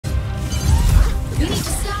You need to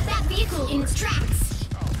stop that vehicle in its tracks.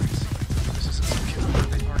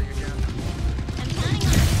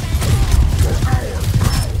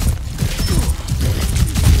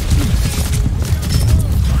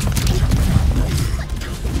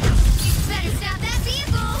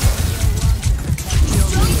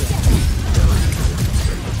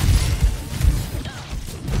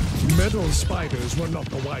 Metal spiders were not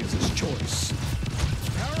the wisest choice.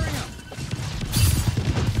 Powering up.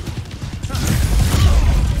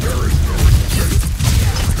 There is no escape.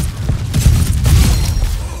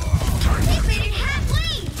 They've made it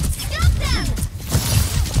halfway! Stop them!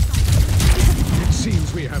 It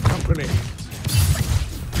seems we have company.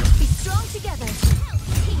 Be strong together.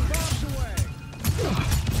 Bombs away.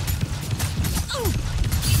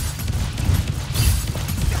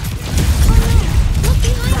 Look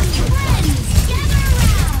behind you, friends! Gather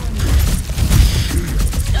around!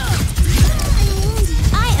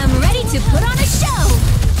 I am ready to put on a show!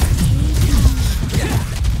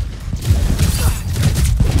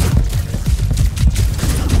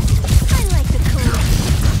 I like the cold.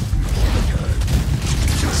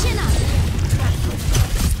 Chin up!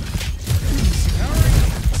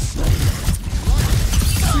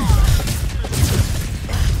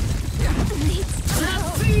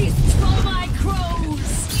 Feast for my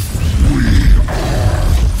crows!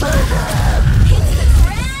 It's the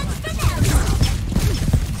grand finale!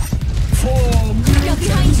 Go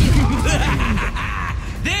behind you!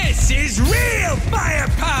 This is real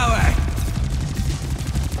firepower!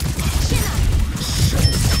 Chin up!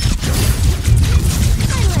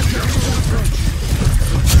 I like your approach.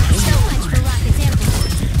 So much for rocket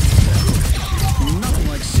amplitude. Nothing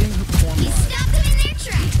like seeing her perform You live. stop them in their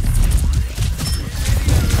tracks!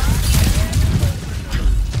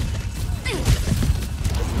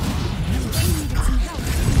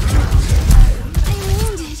 I'm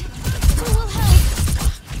wounded. Who will help?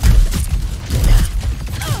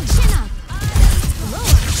 Chin up!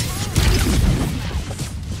 Lower!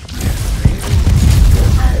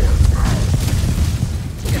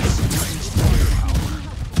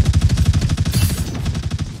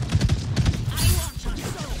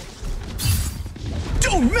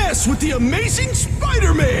 Don't mess with the amazing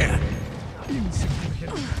Spider-Man!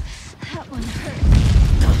 That one hurt.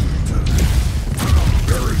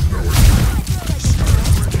 There is no escape.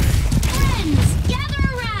 Friends, gather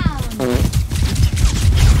around!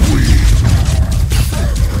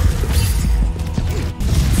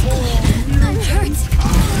 I'm hurt.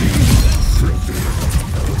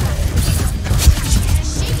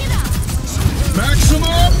 Shake it up.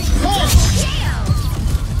 Maximum punch! KO.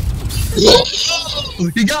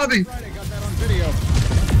 He got me! Friday got that on video.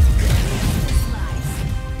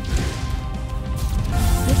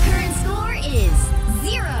 The current score is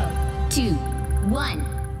 0-1.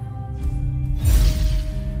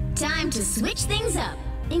 Time to switch things up,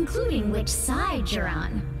 including which side you're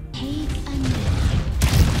on. Take a nap.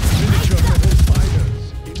 Miniature metal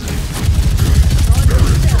spiders.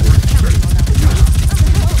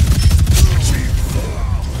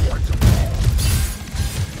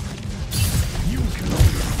 You can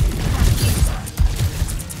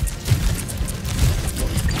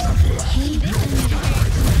Take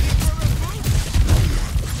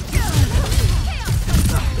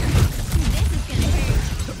a nap.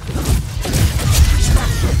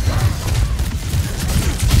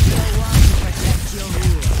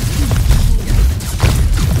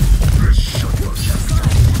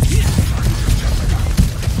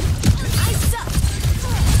 I suck.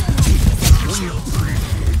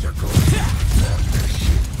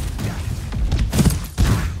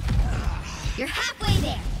 You're halfway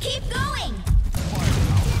there. Keep going.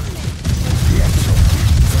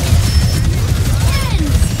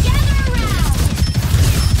 Friends, gather around.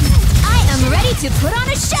 I am ready to put on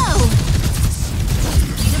a show.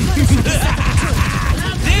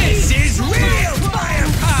 This is real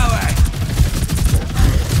firepower!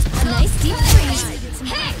 A nice deep freeze.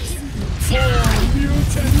 Heck!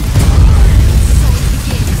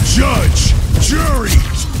 Judge! Jury!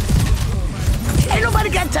 Ain't nobody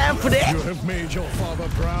got time for that! You have made your father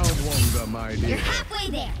proud, Wanda, my You're dear. halfway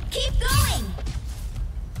there. Keep going.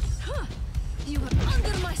 You are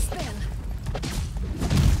under my spell.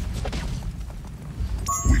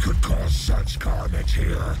 We could cause such carnage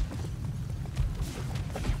here.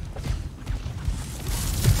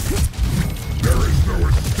 There is no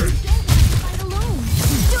escape. Fight alone.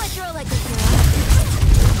 Do a throw like a girl.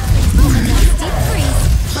 A nice deep freeze.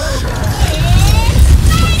 It's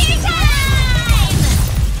party time!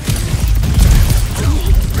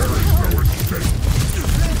 There is no escape.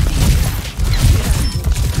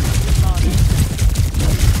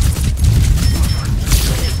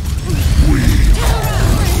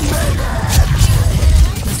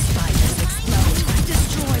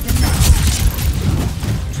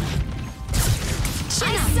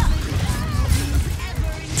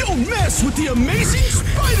 Don't mess with the amazing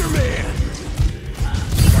Spider-Man!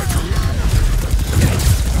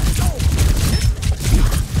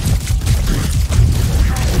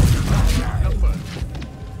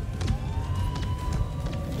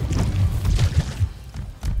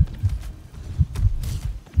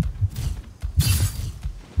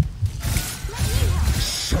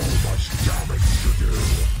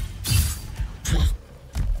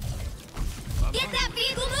 Get that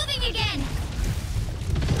vehicle moving again!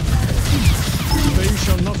 They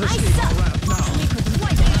shall not escape our wrath now.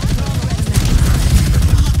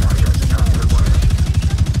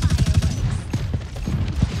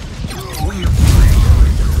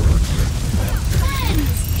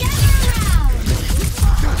 Friends, gather around!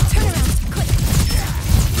 Turn around, quick!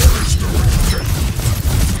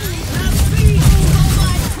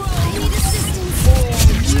 I need assistance!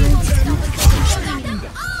 You won't stop us. I got them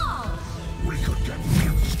all! We could get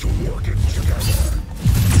mutants to working together.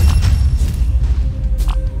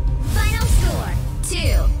 Final score,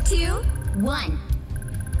 2-1.